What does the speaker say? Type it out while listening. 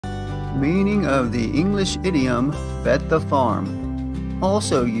Meaning of the English idiom bet the farm.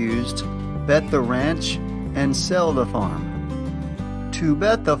 Also used bet the ranch and sell the farm. To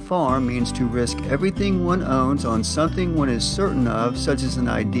bet the farm means to risk everything one owns on something one is certain of, such as an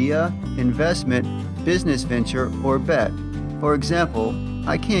idea, investment, business venture, or bet. For example,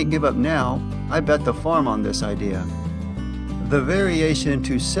 I can't give up now, I bet the farm on this idea. The variation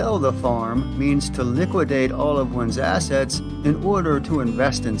to sell the farm means to liquidate all of one's assets in order to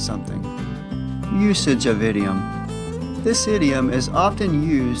invest in something. Usage of idiom. This idiom is often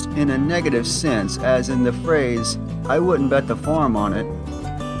used in a negative sense, as in the phrase, I wouldn't bet the farm on it.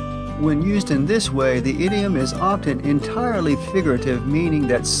 When used in this way, the idiom is often entirely figurative, meaning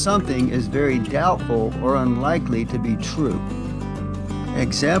that something is very doubtful or unlikely to be true.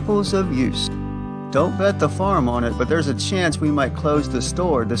 Examples of use. Don't bet the farm on it, but there's a chance we might close the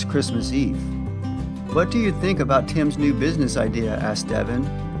store this Christmas Eve. What do you think about Tim's new business idea? Asked Devin.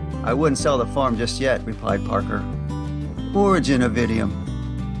 I wouldn't sell the farm just yet, replied Parker. Origin of idiom.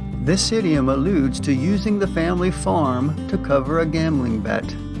 This idiom alludes to using the family farm to cover a gambling bet.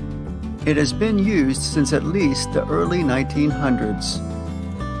 It has been used since at least the early 1900s.